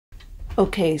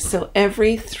Okay, so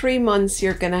every 3 months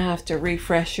you're going to have to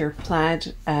refresh your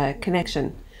Plaid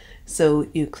connection. So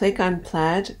you click on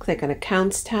Plaid, click on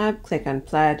Accounts tab, click on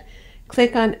Plaid,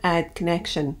 click on Add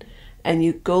Connection, and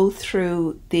you go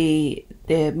through the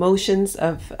motions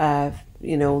of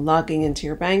logging into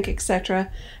your bank, etc.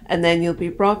 And then you'll be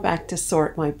brought back to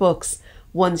Sort My Books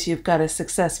once you've got a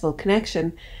successful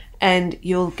connection, and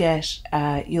you'll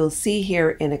see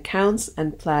here in Accounts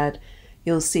and Plaid,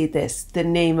 you'll see this, the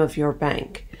name of your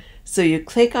bank. So you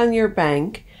click on your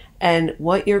bank, and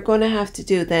what you're going to have to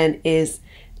do then is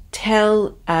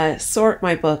tell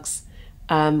SortMyBooks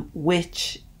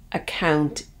which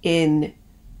account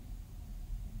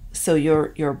so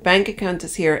your bank account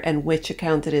is here and which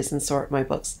account it is in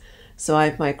SortMyBooks. So I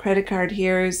have my credit card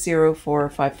here,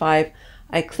 0455.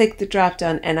 I click the drop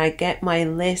down and I get my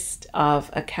list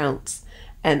of accounts,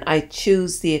 and I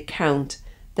choose the account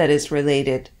that is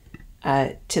related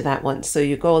to that one. So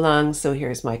you go along, so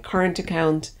here's my current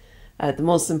account, the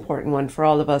most important one for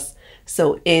all of us.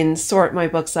 So in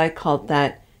SortMyBooks, I called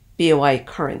that BOI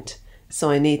current.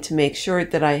 So I need to make sure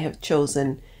that I have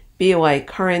chosen BOI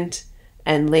current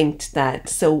and linked that.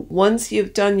 So once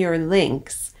you've done your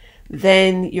links,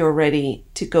 then you're ready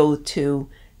to go to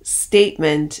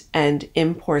statement and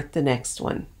import the next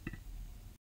one.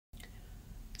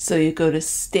 So you go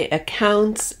to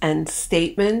accounts and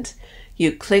statement.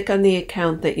 You click on the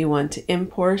account that you want to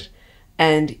import,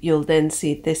 and you'll then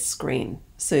see this screen.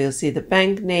 So you'll see the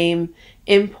bank name,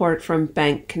 import from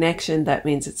bank connection. That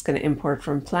means it's going to import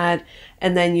from Plaid.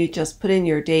 And then you just put in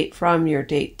your date from, your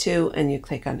date to, and you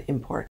click on import.